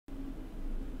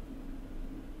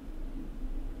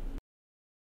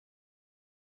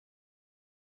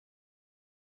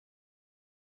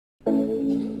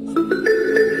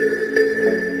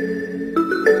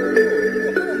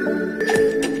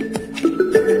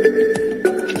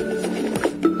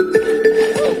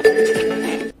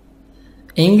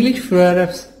English4all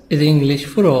is English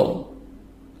for all.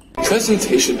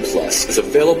 Presentation Plus is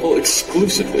available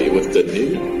exclusively with the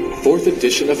new 4th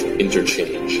edition of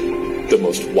Interchange, the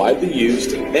most widely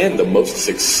used and the most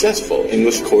successful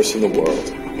English course in the world,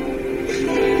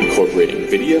 incorporating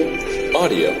video,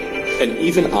 audio, and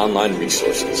even online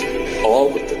resources,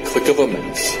 all with the click of a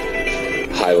mouse.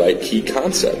 Highlight key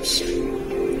concepts.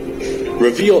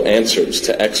 Reveal answers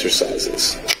to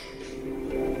exercises.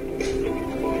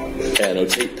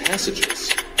 Annotate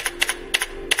passages.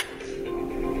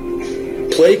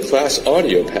 Play class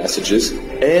audio passages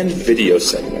and video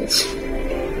segments.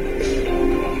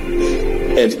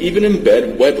 And even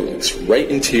embed web links right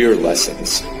into your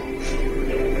lessons.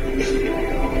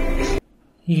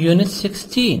 Unit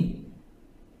 16.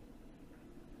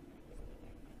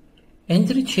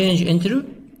 Interchange Intro,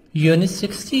 Unit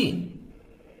 16.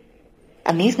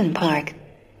 Amusement park.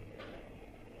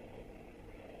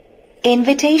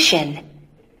 Invitation.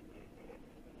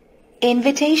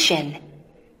 Invitation.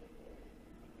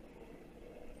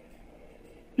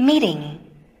 Meeting.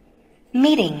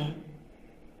 Meeting.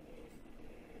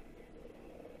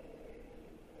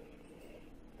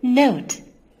 Note.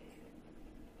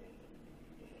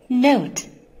 Note.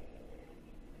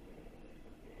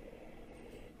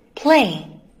 Play.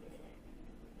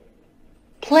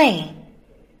 Play.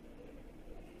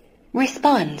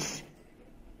 Response.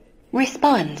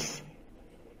 Response.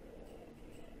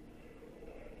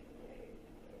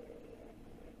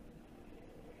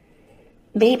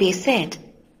 Babysit.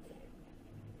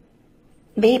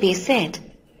 Babysit.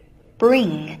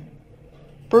 Bring.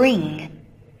 Bring.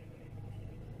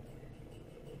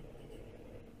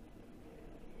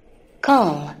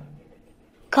 Call.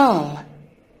 Call.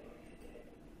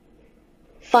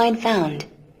 Find found.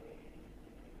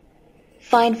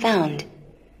 Find found.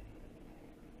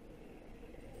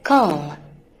 Call.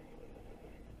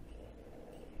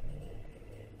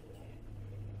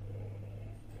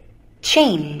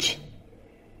 Change.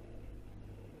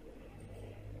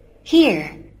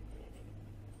 Here.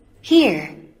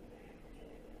 Here.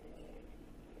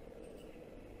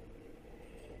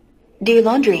 Do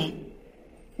laundry.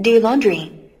 Do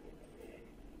laundry.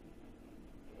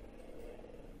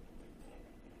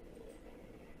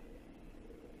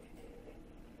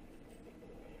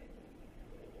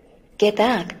 Get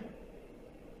back.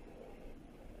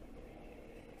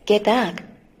 Get back.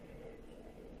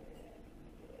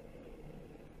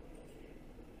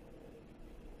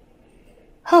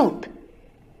 Hope.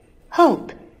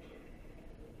 Hope.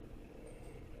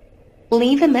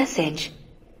 Leave a message.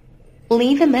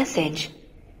 Leave a message.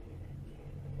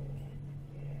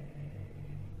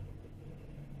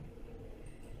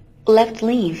 Left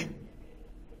leave.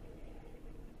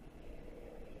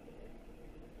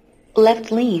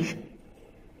 Left leave.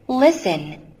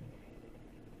 Listen.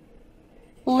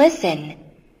 Listen.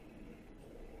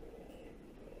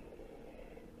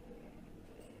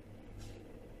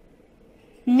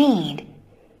 Need.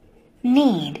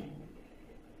 Need.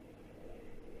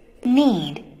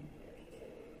 Need.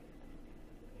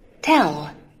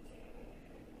 Tell.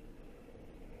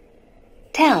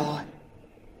 Tell.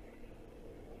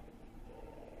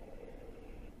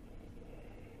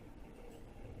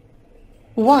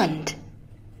 Want.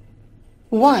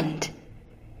 Want.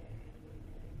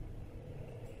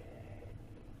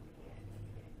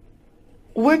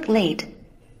 Work late.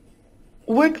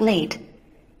 Work late.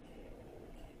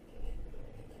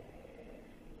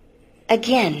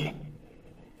 Again.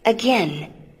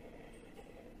 Again.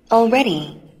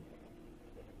 Already.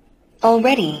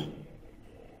 Already.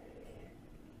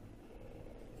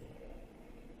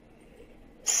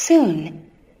 Soon.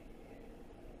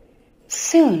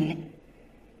 Soon.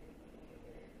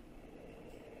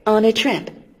 On a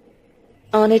trip.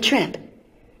 On a trip.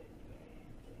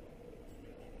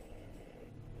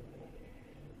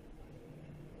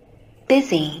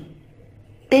 Busy.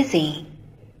 Busy.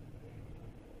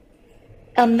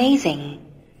 Amazing.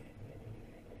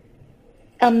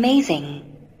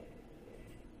 Amazing.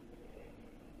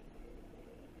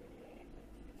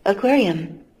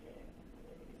 Aquarium.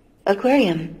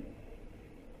 Aquarium.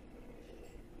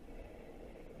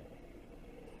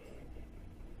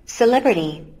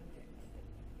 Celebrity.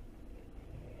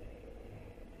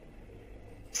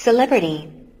 Celebrity.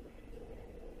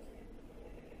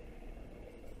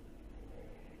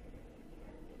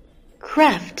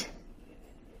 Craft.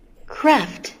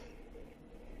 Craft.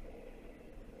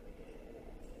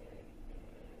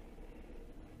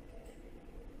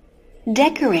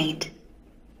 Decorate.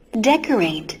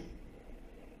 decorate,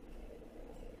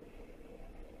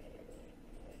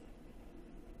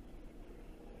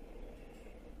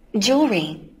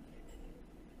 jewelry,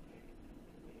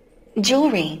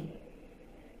 jewelry,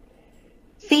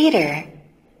 theater,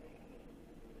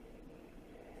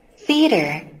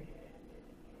 theater,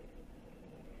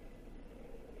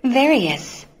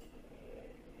 various,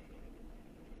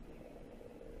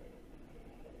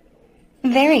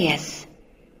 various,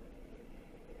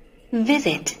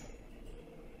 visit,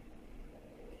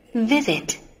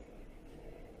 visit,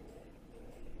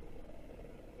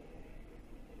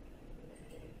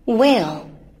 whale,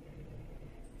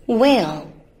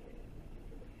 whale,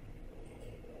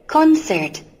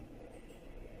 concert,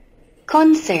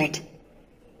 concert,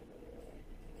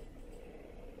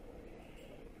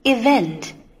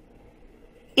 event,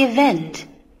 event,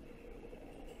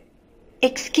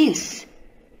 excuse,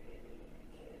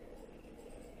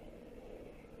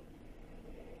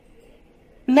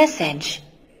 message,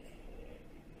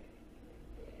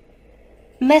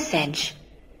 message,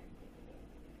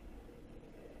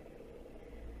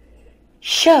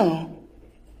 show,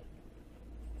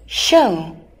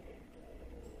 show,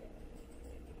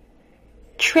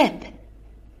 trip,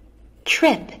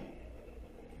 trip,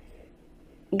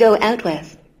 go out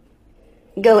with,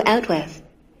 go out with,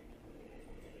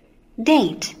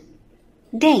 date,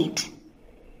 date,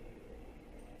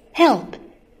 help,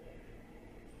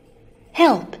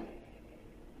 help,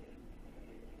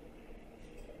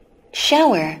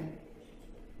 shower,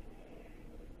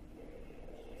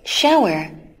 shower,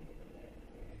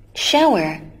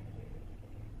 shower.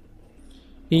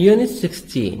 Unit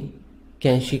 16.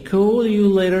 Can she call you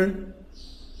later?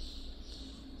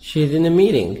 She's in a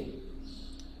meeting.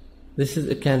 This is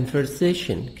a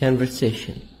conversation,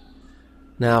 conversation.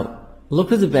 Now,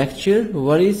 look at the picture.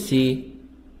 What do you see?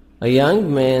 A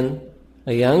young man,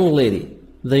 a young lady.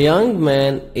 The young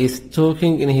man is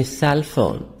talking in his cell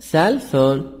phone,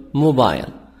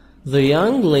 mobile. The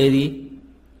young lady,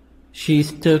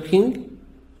 she's talking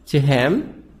to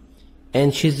him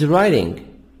and she's writing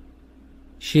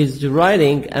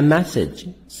a message.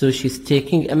 So she's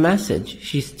taking a message.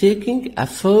 She's taking a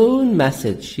phone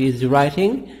message. She's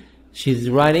taking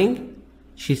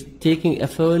a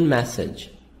phone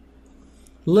message.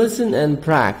 Listen and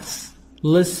practice.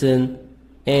 Listen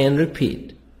and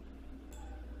repeat.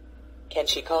 Can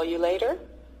she call you later?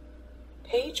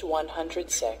 Page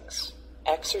 106,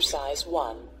 Exercise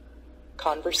 1,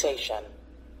 Conversation.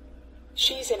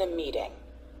 She's in a meeting.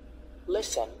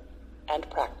 Listen and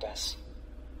practice.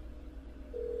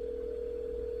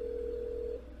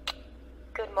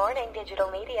 Good morning,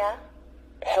 Digital Media.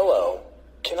 Hello.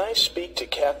 Can I speak to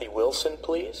Kathy Wilson,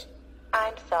 please?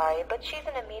 I'm sorry, but she's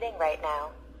in a meeting right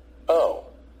now. Oh.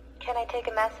 Can I take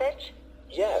a message?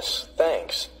 Yes,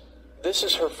 thanks. This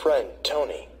is her friend,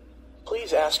 Tony.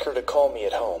 Please ask her to call me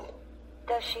at home.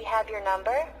 Does she have your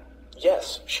number?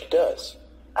 Yes, she does.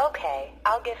 Okay,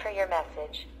 I'll give her your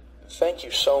message. Thank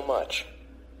you so much.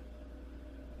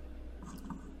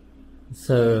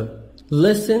 So,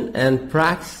 listen and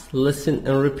practice, listen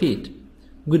and repeat.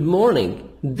 Good morning,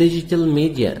 digital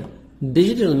media.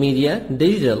 Digital media,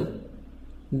 digital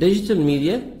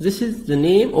media, this is the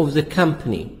name of the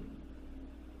company.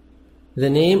 The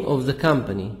name of the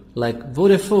company, like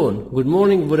Vodafone. Good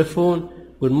morning, Vodafone.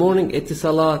 Good morning,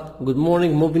 Etisalat. Good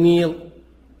morning, Mobinil.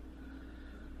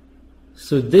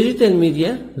 So digital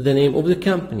media, the name of the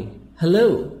company.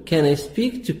 Hello, can I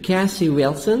speak to Cassie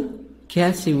Wilson?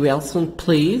 Cassie Wilson,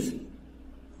 please.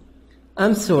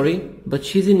 I'm sorry, but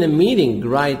she's in a meeting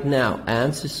right now.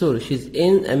 I'm so sorry. She's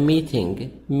in a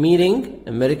meeting. Meeting,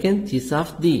 American,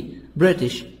 T-soft D.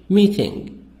 British,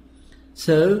 meeting.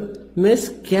 So,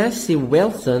 Miss Cassie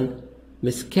Wilson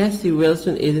is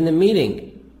in a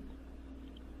meeting.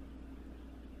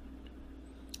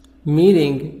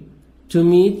 Meeting to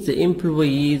meet the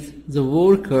employees, the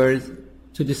workers,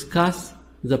 to discuss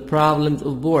the problems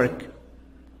of work.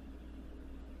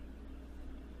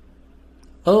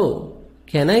 Oh,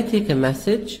 can I take a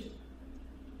message?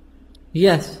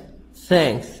 Yes,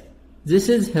 thanks. This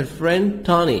is her friend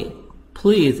Tony.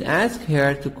 Please ask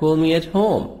her to call me at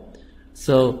home.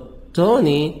 So,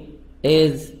 Tony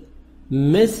is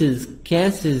Mrs.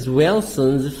 Cassie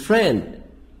Wilson's friend.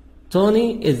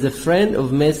 Tony is the friend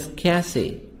of Miss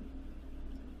Cassie.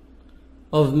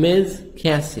 Of Ms.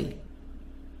 Cassie.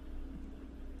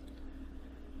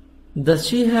 Does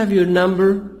she have your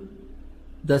number?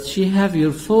 Does she have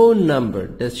your phone number?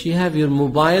 Does she have your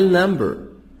mobile number?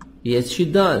 Yes, she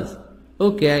does.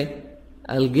 Okay,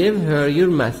 I'll give her your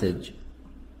message.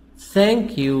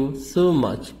 Thank you so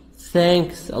much.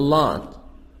 Thanks a lot.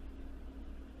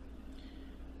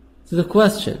 to the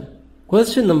question.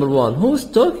 Question number 1. Who is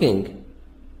talking?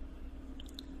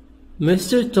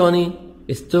 Mr. Tony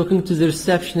is talking to the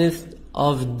receptionist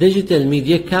of digital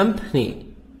media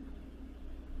company.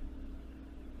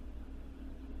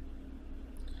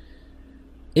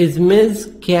 Is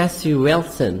Ms. Cassie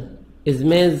Wilson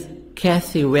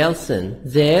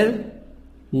there?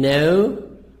 No,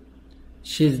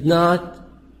 she's not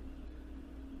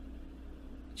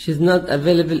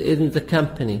available in the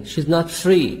company. She's not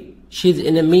free. She's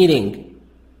in a meeting.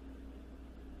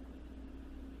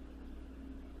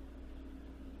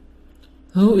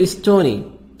 Who is Tony?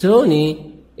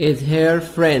 Tony is her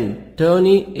friend.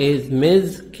 Tony is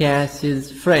Ms.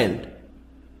 Cassie's friend.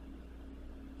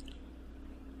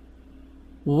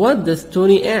 What does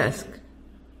Tony ask?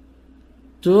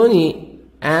 Tony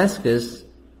asks us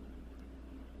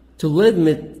to let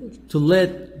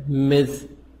Ms.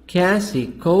 Cassie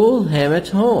call him at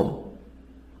home.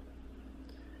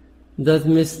 Does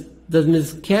Ms.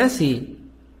 Cassie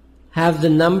have the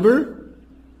number?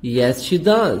 Yes, she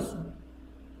does.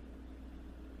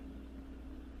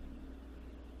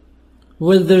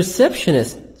 Will the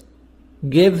receptionist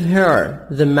give her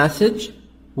the message?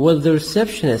 Will the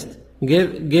receptionist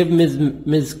give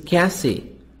Ms.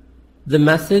 Cassie the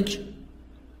message?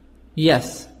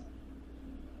 Yes.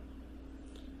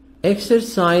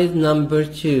 Exercise number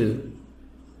 2.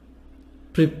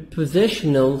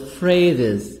 Prepositional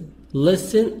phrases.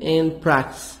 Listen and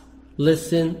practice.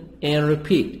 Listen and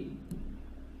repeat.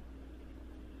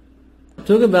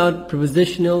 Talk about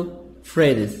prepositional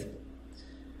phrases.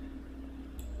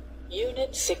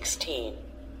 Unit 16.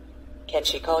 Can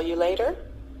she call you later?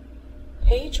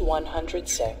 Page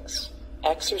 106.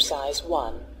 Exercise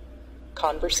 1.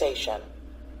 Conversation.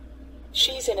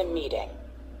 She's in a meeting.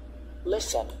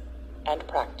 Listen and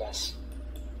practice.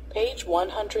 Page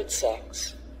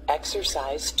 106.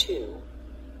 Exercise 2.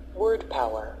 Word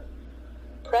power.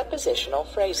 Prepositional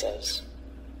phrases.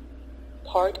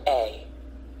 Part A.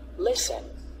 Listen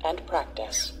and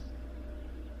practice.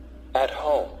 At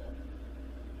home.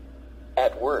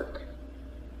 At work.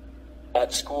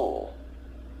 At school.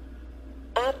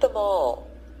 At the mall.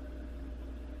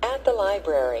 At the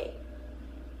library.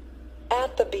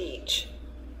 At the beach.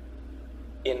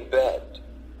 In bed.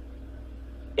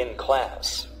 In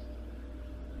class.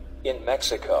 In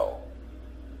Mexico.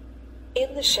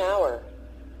 In the shower.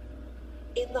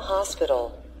 In the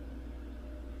hospital.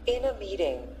 In a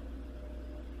meeting.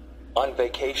 On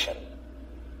vacation.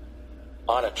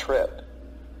 On a trip.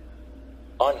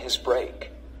 On his break.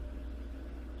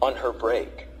 On her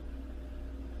break.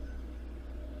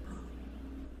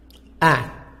 At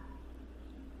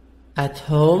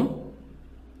home,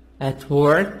 at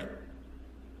work,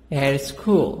 at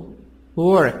school.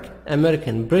 Work,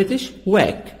 American, British,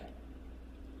 work.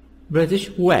 British,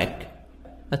 work,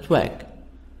 at work.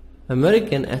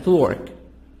 American, at work,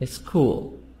 at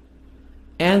school.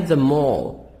 At the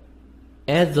mall,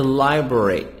 at the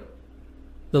library.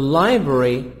 The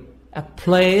library, a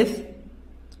place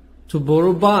to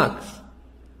borrow books.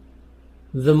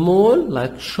 The mall,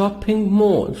 like shopping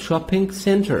mall, shopping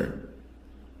center.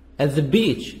 At the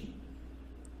beach.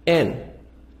 In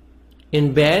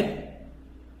bed.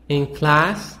 In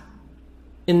class.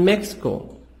 In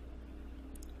Mexico.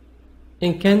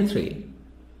 In country.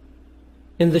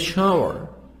 In the shower.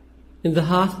 In the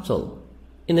hospital.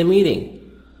 In a meeting.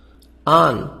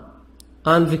 On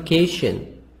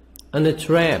vacation. On a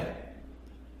trip.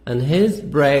 On his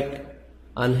break.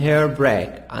 On her break.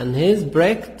 On his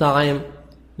break time.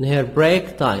 On her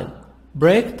break time.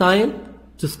 Break time,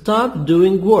 to stop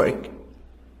doing work.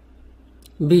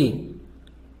 B.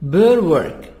 Bear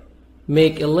work.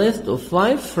 Make a list of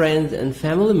 5 friends and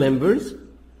family members.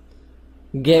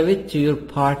 Give it to your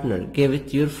partner. Give it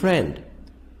to your friend.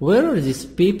 Where are these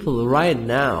people right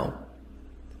now?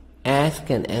 Ask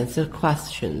and answer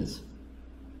questions.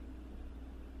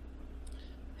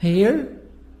 Here,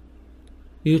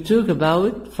 you talk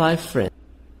about 5 friends.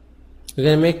 You're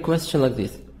going to make a question like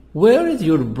this. Where is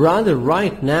your brother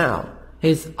right now?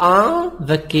 He's on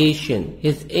vacation.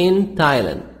 He's in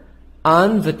Thailand.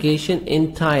 On vacation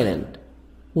in Thailand.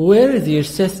 Where is your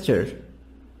sister?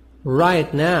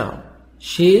 Right now.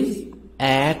 She's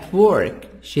at work.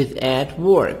 She's at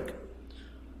work.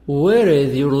 Where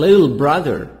is your little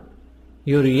brother?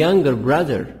 Your younger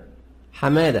brother?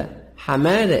 Hamada.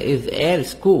 Hamada is at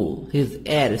school. He's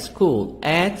at school.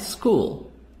 At school.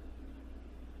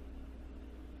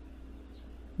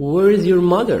 Where is your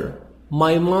mother?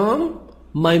 My mom?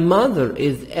 My mother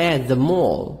is at the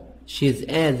mall. She's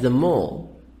at the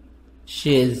mall.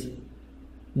 She's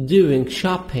doing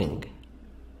shopping.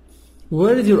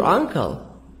 Where is your uncle?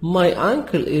 My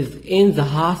uncle is in the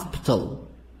hospital.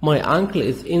 My uncle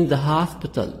is in the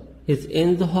hospital. He's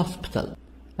in the hospital.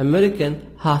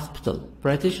 American hospital.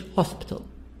 British hospital.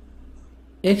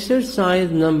 Exercise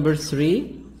number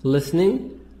 3.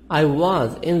 Listening. I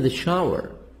was in the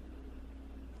shower.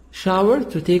 Shower,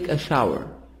 to take a shower.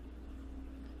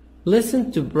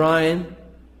 Listen to Brian.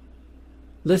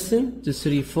 Listen to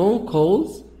 3 phone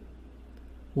calls.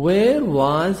 Where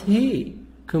was he?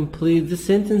 Complete the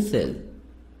sentences.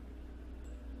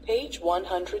 Page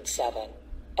 107.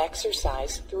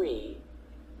 Exercise 3.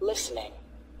 Listening.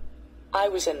 I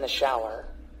was in the shower.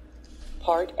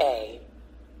 Part A.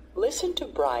 Listen to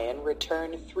Brian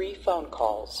return 3 phone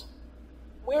calls.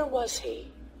 Where was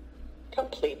he?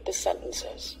 Complete the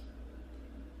sentences.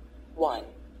 1.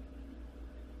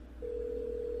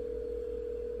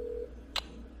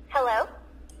 Hello?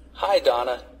 Hi,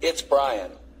 Donna. It's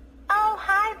Brian. Oh,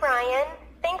 hi, Brian.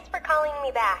 Thanks for calling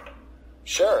me back.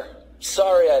 Sure.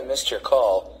 Sorry I missed your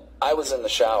call. I was in the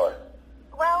shower.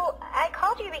 Well, I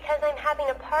called you because I'm having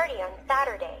a party on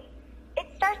Saturday. It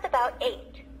starts about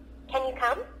 8. Can you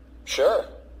come? Sure.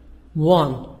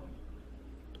 1.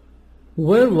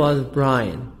 Where was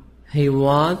Brian? He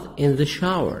was in the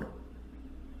shower.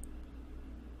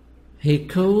 He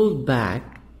called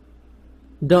back.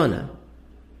 Donna.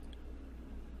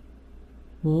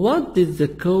 What did the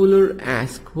caller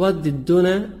ask? What did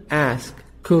Donna ask?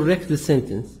 Correct the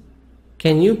sentence.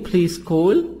 Can you please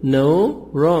call? No,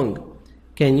 wrong.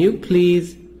 Can you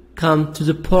please come to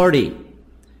the party?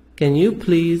 Can you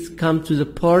please come to the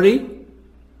party?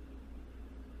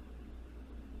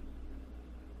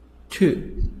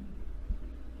 2.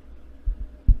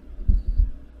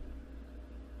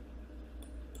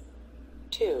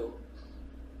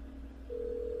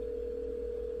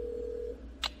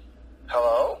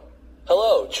 Hello?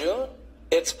 Hello, June.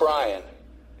 It's Brian.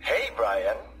 Hey,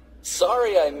 Brian.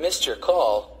 Sorry I missed your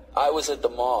call. I was at the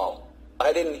mall.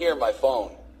 I didn't hear my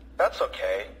phone. That's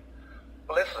okay.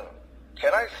 Listen,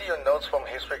 can I see your notes from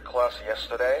history class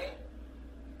yesterday?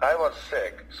 I was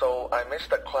sick, so I missed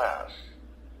the class.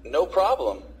 No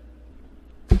problem.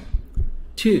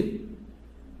 2.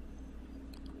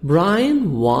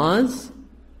 Brian was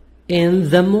in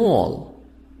the mall.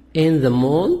 In the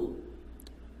mall?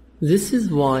 This is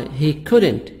why he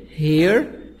couldn't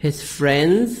hear his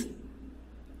friends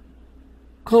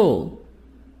call.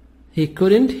 He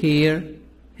couldn't hear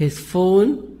his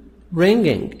phone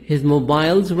ringing, his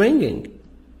mobile's ringing.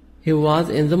 He was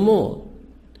in the mall.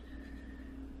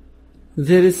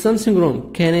 There is something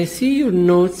wrong. Can I see your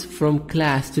notes from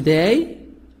class today?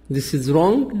 This is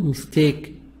wrong,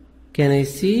 mistake. Can I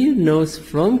see your notes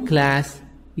from class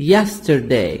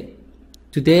yesterday?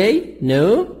 Today?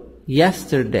 No,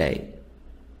 yesterday.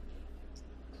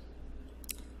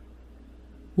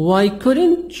 Why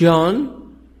couldn't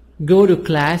John go to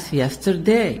class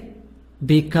yesterday?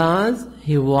 Because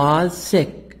he was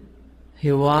sick.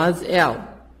 He was ill.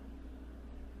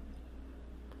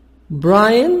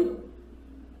 Brian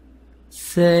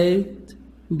said,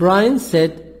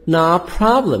 no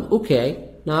problem. Okay,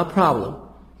 no problem.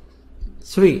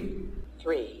 3.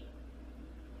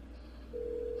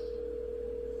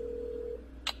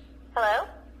 Hello?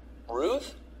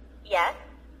 Ruth? Yes?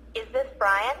 Is this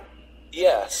Brian?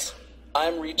 Yes.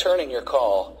 I'm returning your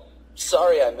call.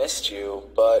 Sorry I missed you,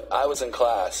 but I was in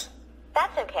class.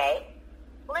 That's okay.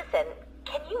 Listen,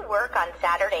 can you work on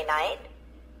Saturday night?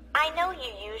 I know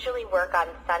you usually work on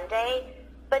Sunday,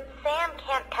 but Sam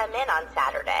can't come in on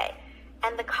Saturday,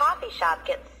 and the coffee shop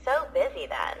gets so busy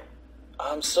then.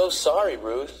 I'm so sorry,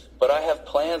 Ruth, but I have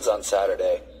plans on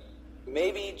Saturday.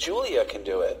 Maybe Julia can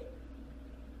do it.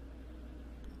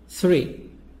 3.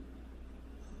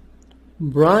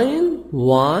 Brian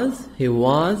was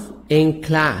in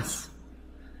class.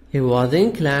 He was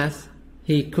in class.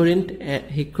 He couldn't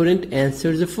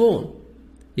answer the phone.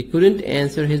 He couldn't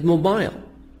answer his mobile,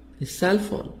 his cell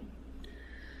phone.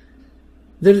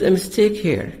 There's a mistake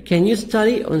here. Can you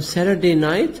study on Saturday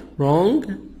night?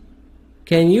 Wrong.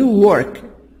 Can you work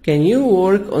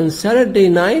on Saturday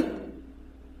night?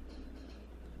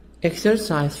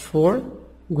 Exercise 4.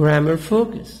 Grammar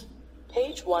focus.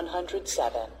 Page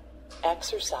 107.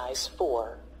 Exercise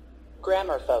 4.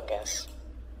 Grammar focus.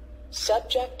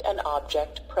 Subject and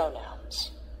object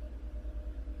pronouns.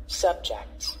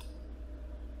 Subjects.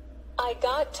 I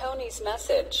got Tony's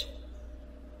message.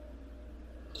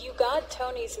 You got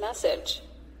Tony's message.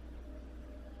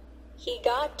 He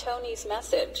got Tony's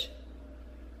message.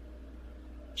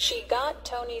 She got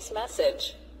Tony's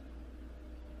message.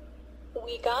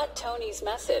 We got Tony's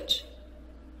message.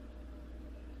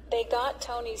 They got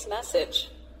Tony's message.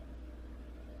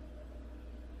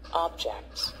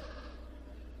 Objects.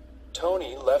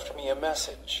 Tony left me a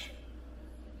message.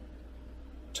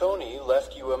 Tony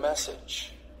left you a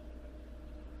message.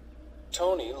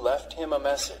 Tony left him a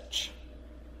message.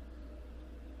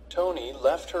 Tony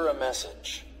left her a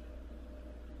message.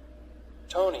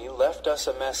 Tony left us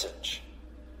a message.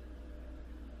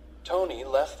 Tony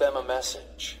left them a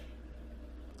message.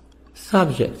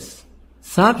 Subjects.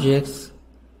 Subjects: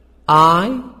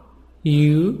 I,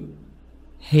 you,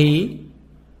 he,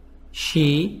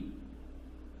 she,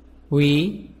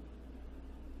 we,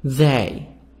 they.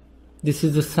 This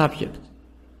is the subject.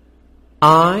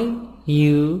 I,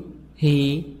 you,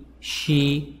 he,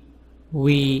 she,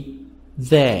 we,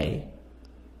 they.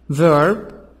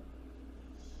 Verb: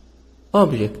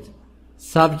 object.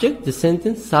 Subject, the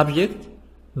sentence, subject,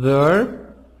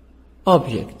 verb,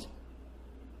 object.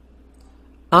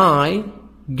 I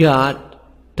got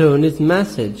Tony's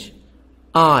message.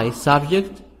 I,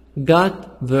 subject,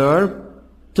 got, verb,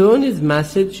 Tony's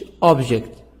message,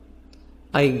 object.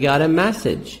 I got a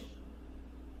message.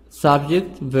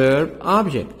 Subject, verb,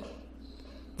 object.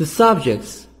 The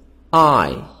subjects: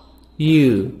 I,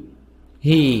 you,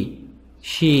 he,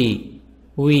 she,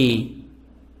 we,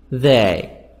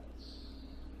 they.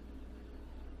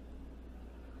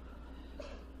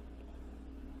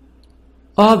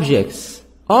 Objects.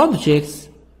 Objects: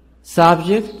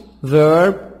 subject,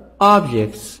 verb,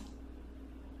 objects.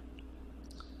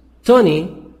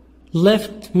 Tony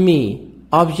left me,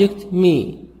 object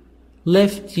me.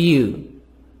 Left you,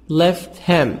 left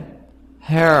him,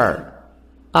 her,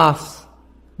 us,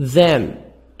 them,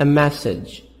 a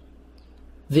message.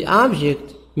 The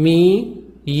object: me,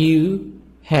 you,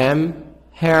 him,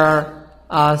 her,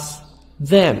 us,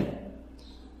 them.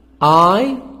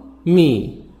 I,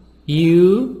 me,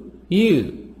 you,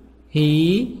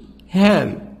 he,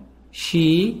 him,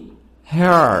 she,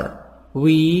 her,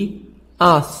 we,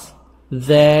 us,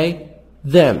 they,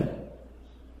 them.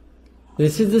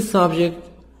 This is the subject.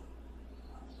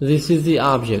 This is the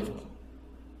object.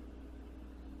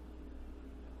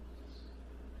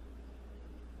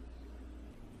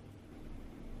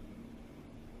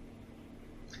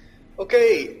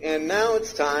 Okay, and now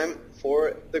it's time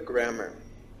for the grammar.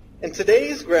 And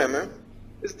today's grammar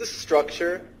is the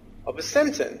structure of a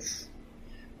sentence.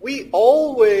 We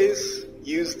always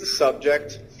use the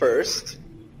subject first,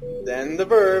 then the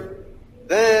verb,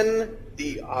 then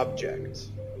the object.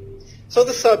 So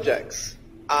the subjects: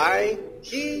 I,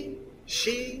 he,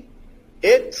 she,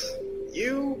 it,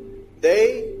 you,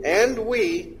 they, and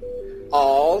we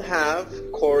all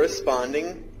have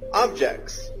corresponding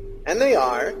objects. And they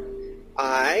are: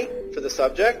 I for the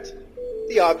subject,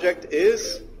 the object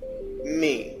is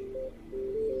me.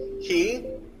 He,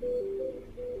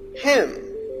 him,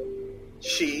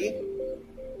 she,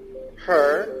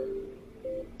 her,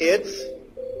 it,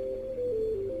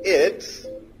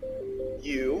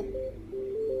 you,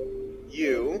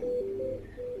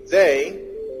 they,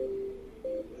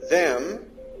 them,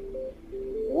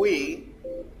 we,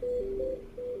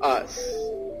 us.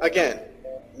 Again: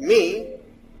 me,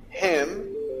 him,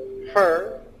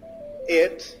 her,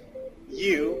 it,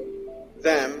 you,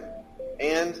 them,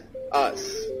 and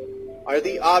us are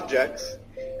the objects,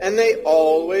 and they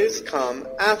always come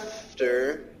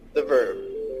after the verb.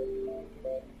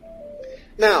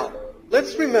 Now,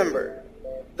 let's remember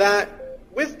that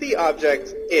with the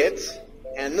object it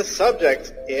and the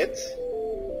subject it,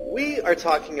 we are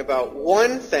talking about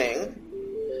one thing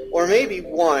or maybe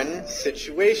one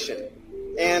situation.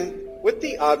 And with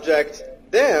the object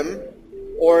them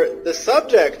or the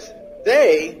subject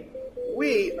they,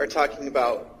 we are talking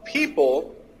about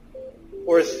people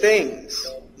or things,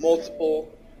 multiple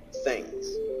things.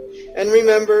 And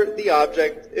remember, the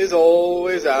object is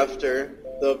always after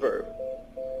the verb.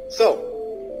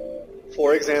 So,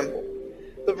 for example,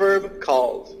 the verb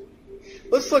called.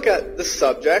 Let's look at the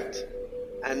subject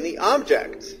and the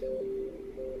object.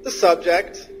 The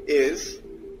subject is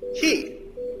he,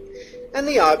 and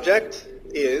the object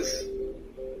is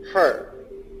her.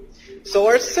 So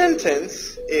our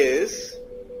sentence is: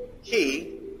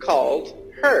 he called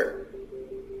her.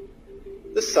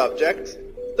 The subject,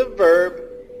 the verb,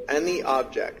 and the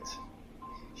object.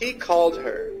 He called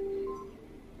her.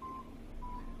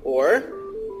 Or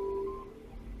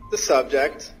the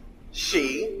subject,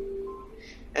 she,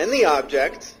 and the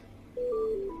object,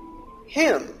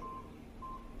 him.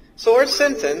 So our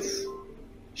sentence: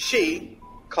 she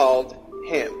called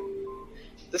him.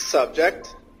 The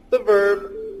subject, the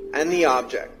verb, and the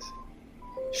object.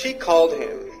 She called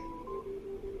him.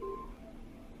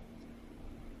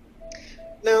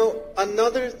 Now,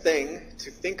 another thing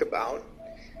to think about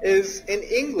is in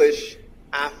English,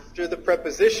 after the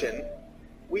preposition,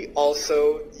 we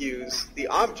also use the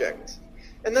object.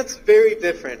 And that's very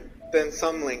different than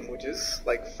some languages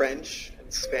like French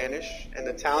and Spanish and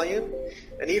Italian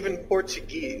and even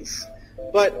Portuguese.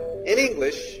 But in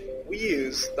English, we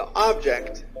use the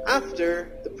object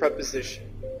after the preposition.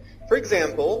 For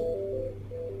example,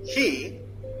 he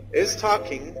is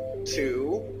talking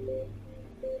to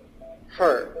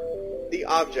her, the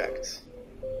object.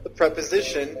 The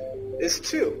preposition is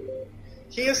to.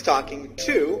 He is talking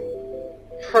to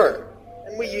her,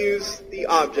 and we use the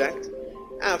object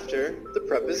after the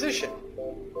preposition.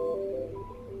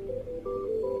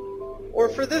 Or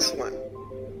for this one,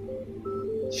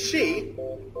 she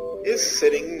is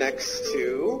sitting next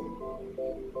to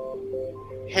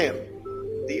him,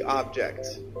 the object,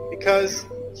 because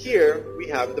here we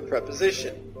have the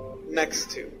preposition,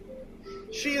 next to.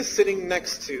 She is sitting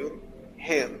next to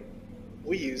him.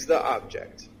 We use the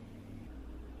object.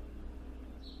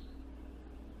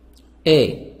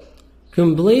 A.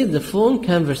 Complete the phone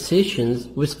conversations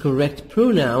with correct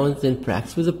pronouns and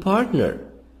practice with a partner.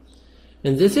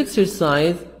 In this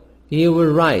exercise, you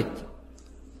will write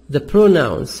the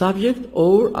pronoun subject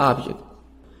or object.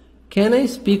 Can I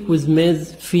speak with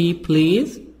Ms. Fee,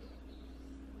 please?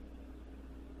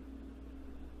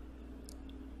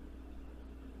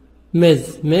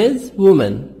 Ms,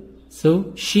 woman.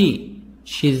 So she.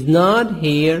 She's not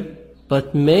here,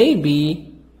 but maybe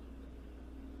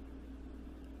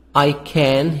I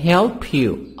can help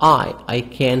you. I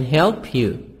can help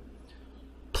you.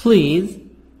 Please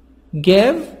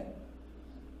give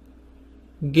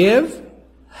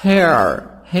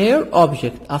her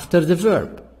object after the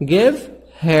verb. Give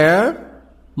her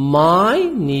my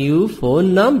new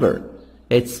phone number.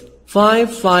 It's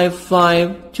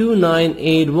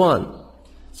 555-2981.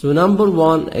 So number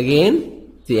one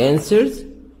again, the answers.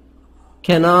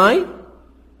 Can I?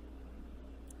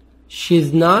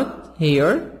 She's not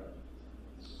here.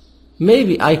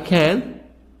 Maybe I can.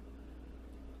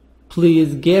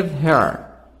 Please give her.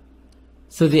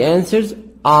 So the answers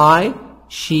I,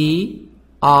 she,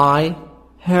 I,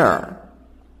 her.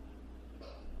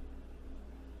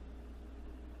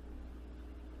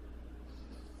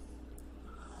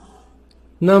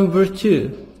 Number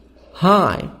two.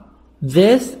 Hi,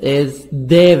 this is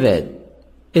David.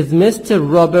 Is Mr.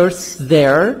 Roberts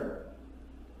there?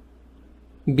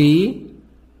 B.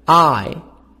 I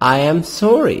am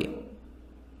sorry,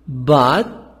 but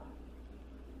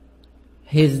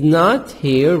he's not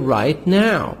here right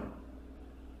now.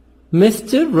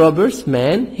 Mr. Roberts,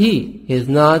 man, he is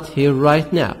not here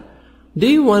right now. Do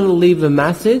you want to leave a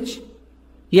message?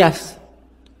 Yes.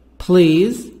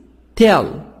 Please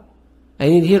tell. I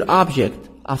need here object.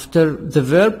 After the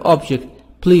verb object,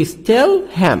 please tell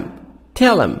him.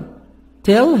 Tell him.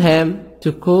 Tell him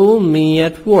to call me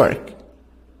at work.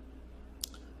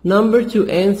 Number two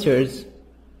answers.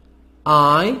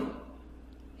 I,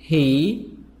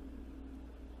 he,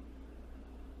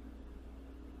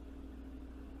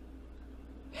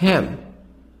 him.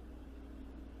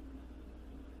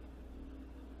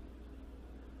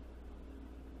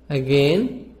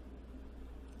 Again,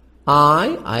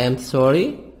 I am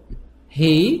sorry.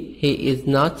 He is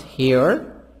not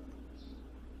here.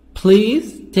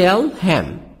 Please tell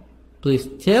him. Please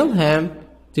tell him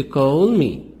to call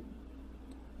me.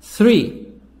 3.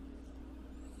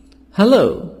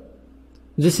 Hello.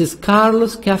 This is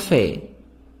Carlos Cafe.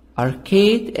 Are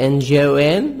Kate and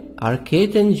Joanne? Are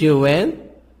Kate and Joanne?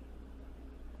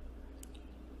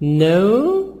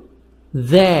 No,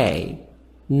 they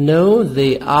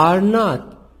are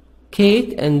not.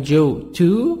 Kate and Joe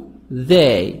too,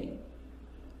 they.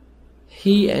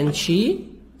 He and she,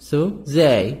 so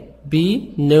they.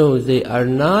 B, no, they are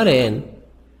not in.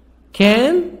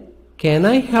 Can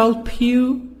I help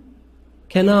you?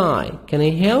 Can I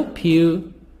help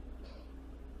you?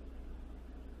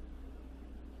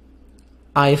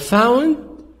 I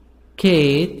found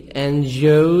Kate and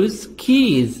Joe's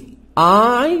keys.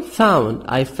 I found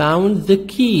the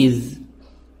keys.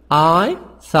 I,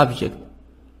 subject,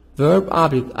 verb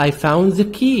object. I found the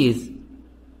keys.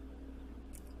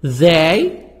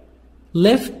 They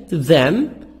left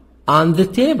them on the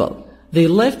table. They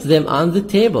left them on the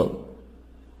table.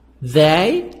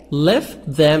 They left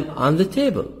them on the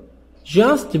table.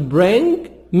 Just bring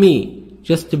me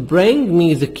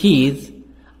the keys.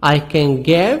 I can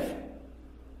give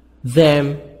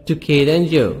them to Kate and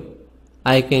Joe.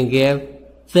 I can give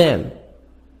them.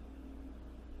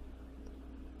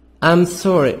 I'm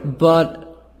sorry, but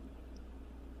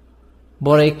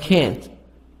I can't.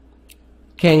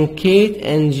 Can Kate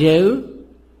and Joe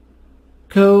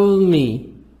call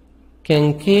me?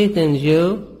 Can Kate and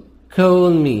Joe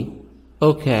call me?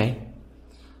 Okay.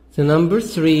 So number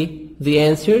 3, the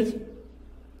answers: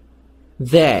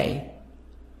 they,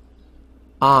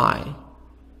 I,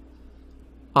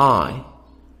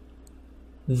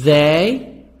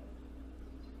 they,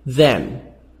 them,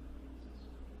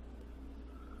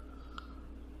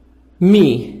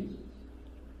 me,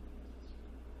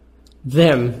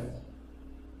 them,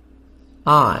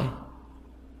 I,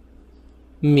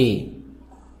 me.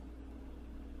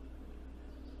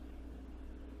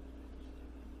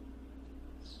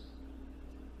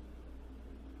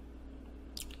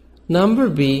 Number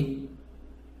B,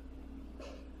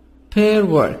 pair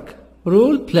work.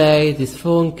 Role play this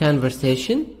phone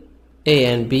conversation, A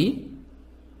and B.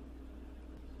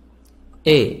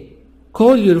 A,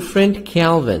 call your friend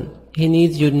Calvin. He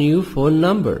needs your new phone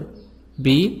number.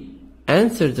 B,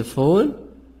 answer the phone.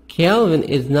 Calvin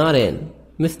is not in.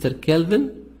 Mr.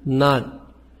 Calvin,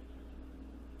 not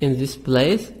in this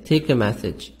place. Take a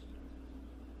message.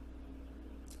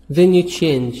 Then you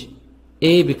change.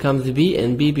 A becomes B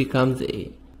and B becomes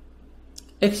A.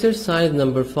 Exercise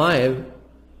number 5.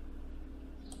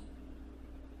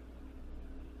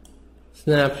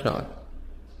 Snapshot.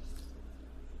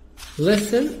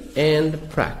 Listen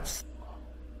and practice.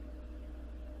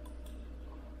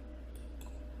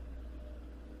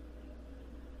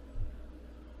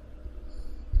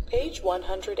 Page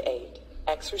 108,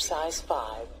 Exercise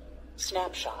 5,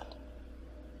 Snapshot.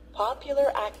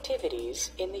 Popular activities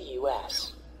in the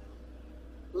U.S.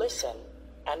 Listen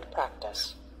and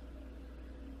practice.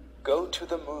 Go to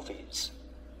the movies.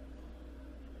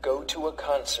 Go to a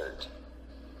concert.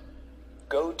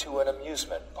 Go to an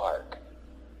amusement park.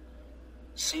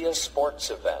 See a sports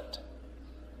event.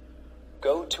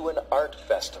 Go to an art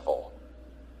festival.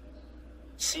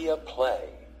 See a play.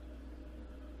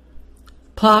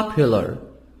 Popular.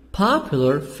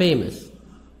 Popular, famous.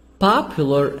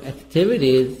 Popular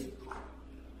activities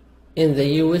in the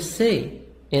USA,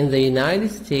 in the United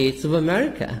States of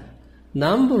America.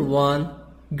 Number 1,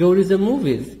 go to the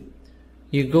movies.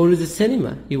 You go to the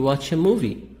cinema, you watch a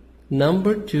movie.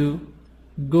 Number 2,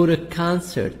 go to a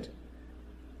concert.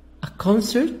 A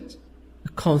concert,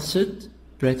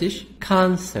 British,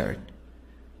 concert.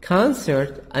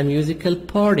 Concert, a musical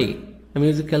party.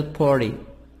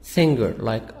 Singer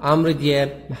like Amr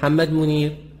Diab, Muhammad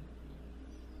Munir.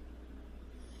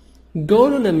 Go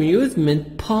to an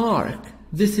amusement park.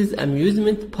 This is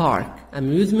amusement park.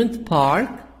 Amusement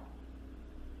park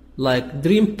like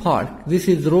Dream Park. This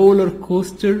is roller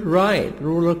coaster ride.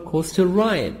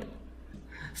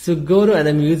 So go to an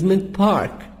amusement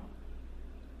park.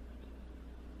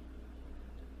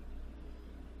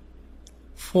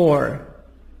 4.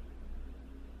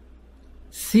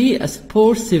 See a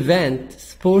sports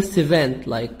event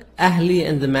like Ahli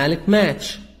and the Malik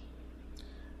match.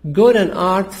 Go to an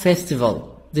art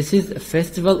festival. This is a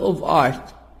festival of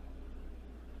art.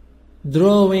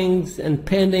 Drawings and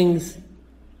paintings.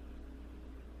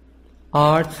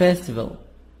 Art festival.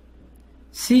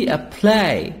 See a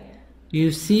play.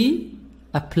 You see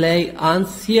a play on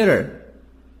theater,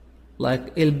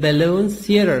 like El Balloon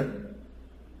Theater.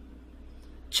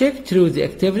 Check through the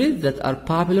activities that are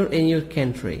popular in your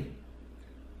country.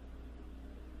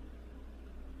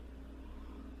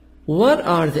 What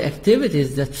are the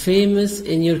activities that are famous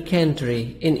in your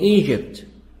country? In Egypt,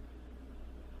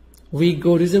 we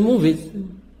go to the movies,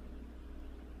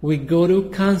 we go to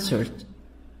concert,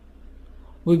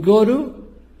 we go to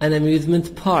an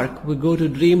amusement park, we go to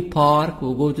Dream Park,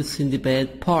 we go to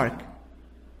Sindbad Park,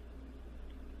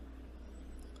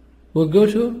 we go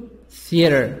to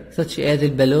theater such as the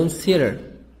Balloon Theater.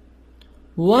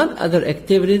 What other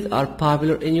activities are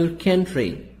popular in your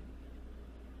country?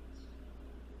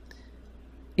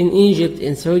 In Egypt,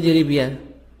 in Saudi Arabia.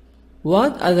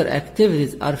 What other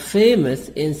activities are famous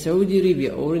in Saudi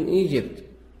Arabia or in Egypt?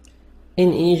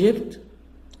 In Egypt,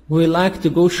 we like to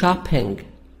go shopping.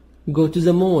 Go to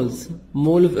the malls.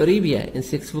 Mall of Arabia in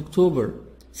 6th of October.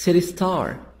 City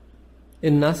Star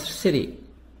in Nasr City.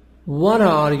 What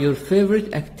are your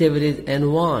favorite activities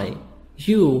and why?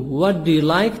 You, what do you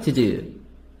like to do?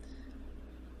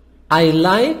 I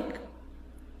like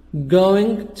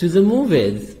going to the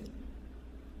movies.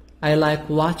 I like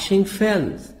watching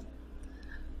films.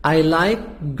 I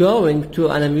like going to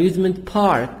an amusement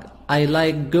park. I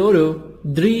like go to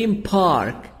Dream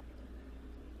Park.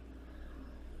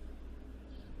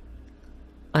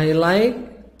 I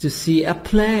like to see a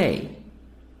play.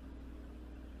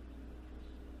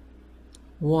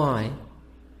 Why?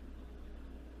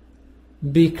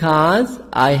 Because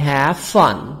I have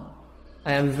fun.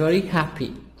 I am very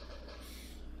happy.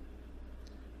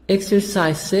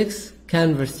 Exercise 6,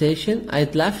 conversation.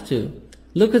 I'd love to.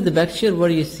 Look at the picture. What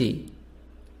do you see?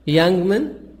 Young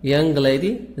man young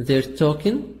lady, they're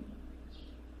talking.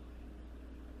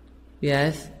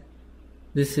 Yes,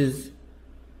 this is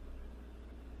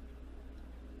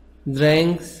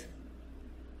drinks,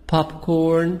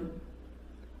 popcorn,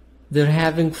 they're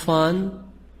having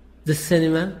fun, the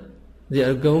cinema, they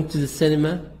are going to the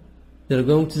cinema, they're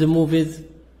going to the movies.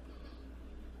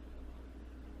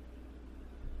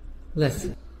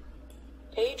 Listen.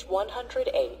 Page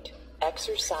 108,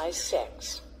 Exercise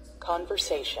 6,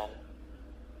 Conversation.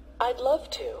 I'd love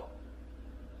to.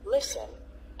 Listen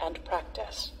and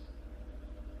practice.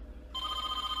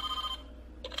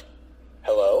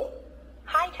 Hello?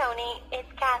 Hi, Tony.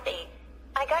 It's Kathy.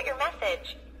 I got your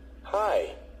message.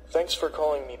 Hi. Thanks for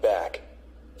calling me back.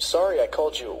 Sorry I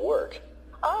called you at work.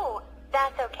 Oh,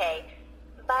 that's okay.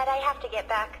 But I have to get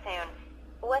back soon.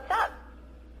 What's up?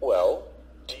 Well,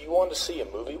 do you want to see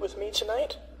a movie with me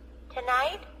tonight?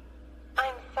 Tonight?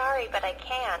 I'm sorry, but I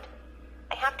can't.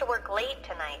 I have to work late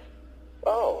tonight.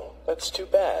 Oh, that's too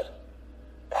bad.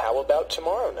 How about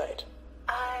tomorrow night?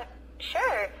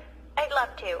 Sure. I'd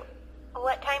love to.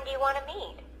 What time do you want to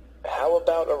meet? How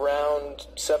about around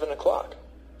 7 o'clock?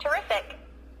 Terrific.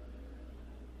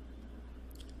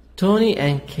 Tony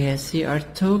and Cassie are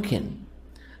talking.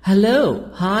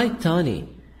 Hello, hi Tony.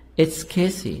 It's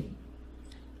Cassie.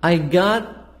 I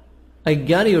got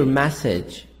your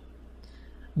message.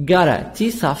 Got a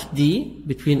T soft D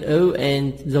between O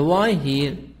and the Y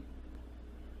here.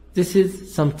 This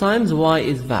is sometimes Y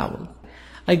is vowel.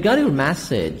 I got your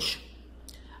message.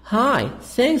 Hi,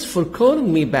 thanks for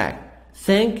calling me back.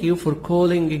 Thank you for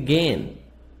calling again.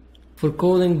 For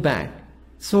calling back.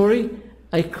 Sorry,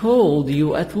 I called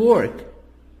you at work.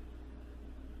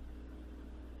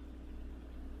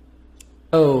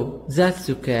 Oh, that's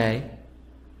okay.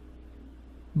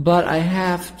 But I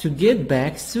have to get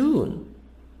back soon.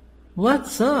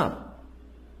 What's up?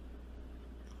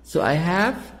 So I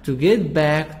have to get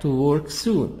back to work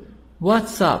soon.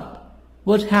 What's up?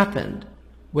 What happened?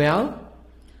 Well,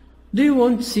 do you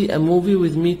want to see a movie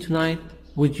with me tonight?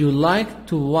 Would you like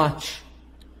to watch?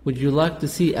 Would you like to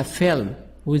see a film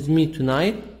with me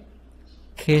tonight?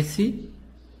 Cassie?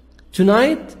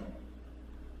 Tonight?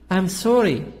 I'm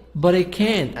sorry, but I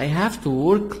can't. I have to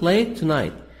work late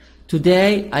tonight.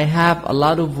 Today I have a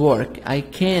lot of work. I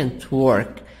can't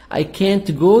work. I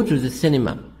can't go to the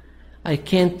cinema. I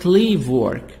can't leave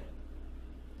work.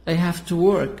 I have to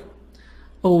work.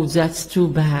 Oh, that's too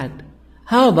bad.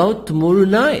 How about tomorrow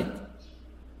night?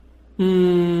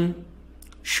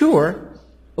 Sure.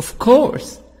 Of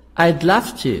course. I'd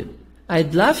love to.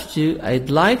 I'd love to. I'd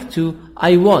like to.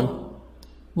 I want.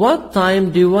 What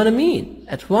time do you want to meet?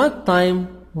 At what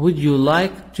time would you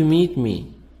like to meet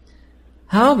me?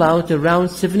 How about around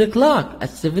 7 o'clock? At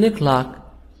 7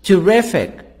 o'clock?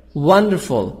 Terrific.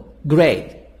 Wonderful.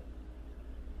 Great.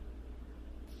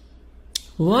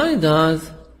 Why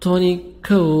does Tony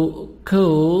call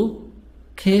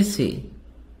Cassie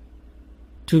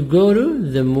to go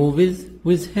to the movies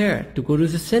with her, to go to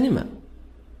the cinema?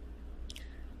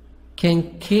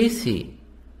 Can Cassie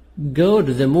go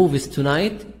to the movies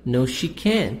tonight? No, she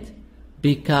can't,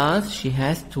 because she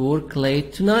has to work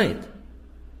late tonight.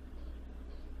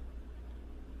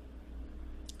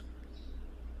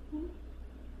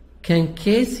 Can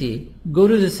Cassie go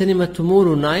to the cinema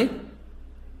tomorrow night?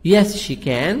 Yes, she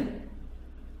can.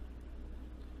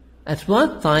 At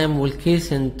what time will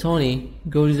Cassie and Tony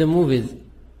go to the movies?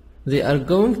 They are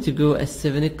going to go at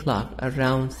 7 o'clock,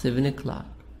 around 7 o'clock.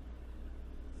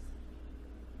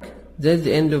 That's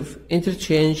the end of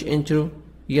Interchange Intro,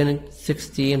 Unit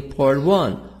 16, Part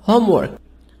 1. Homework.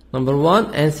 Number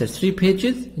 1, answer 3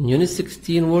 pages in Unit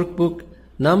 16 workbook.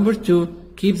 Number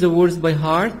 2, keep the words by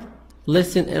heart.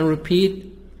 Listen and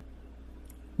repeat.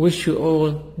 Wish you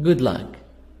all good luck.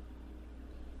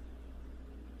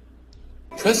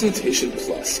 Presentation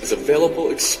Plus is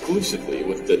available exclusively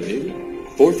with the new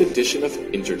 4th edition of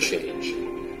Interchange,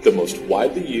 the most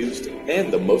widely used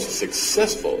and the most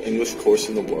successful English course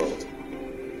in the world.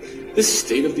 This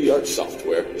state-of-the-art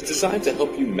software is designed to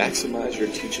help you maximize your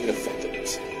teaching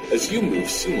effectiveness as you move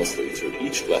seamlessly through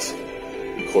each lesson,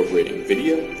 incorporating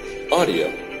video, audio,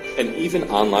 and even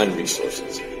online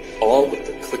resources, all with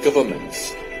the click of a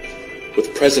mouse.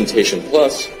 With Presentation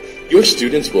Plus, your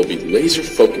students will be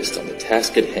laser-focused on the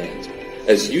task at hand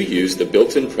as you use the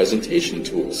built-in presentation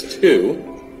tools to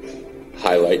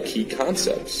highlight key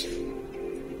concepts,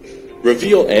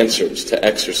 reveal answers to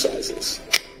exercises,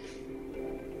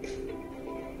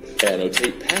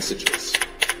 annotate passages,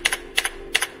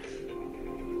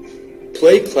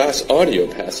 play class audio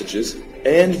passages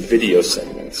and video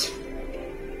segments,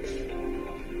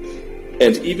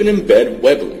 and even embed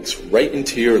web links right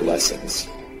into your lessons.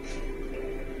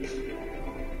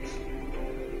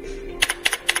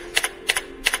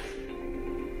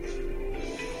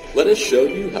 Let us show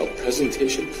you how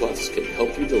Presentation Plus can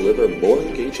help you deliver more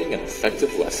engaging and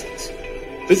effective lessons.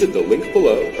 Visit the link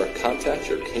below or contact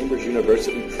your Cambridge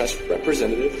University Press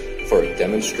representative for a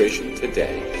demonstration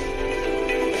today.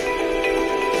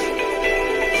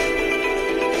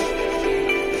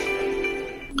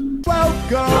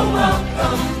 Welcome.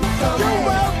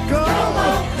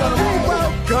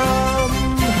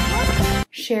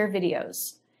 Share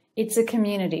videos. It's a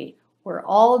community. We're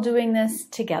all doing this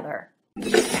together.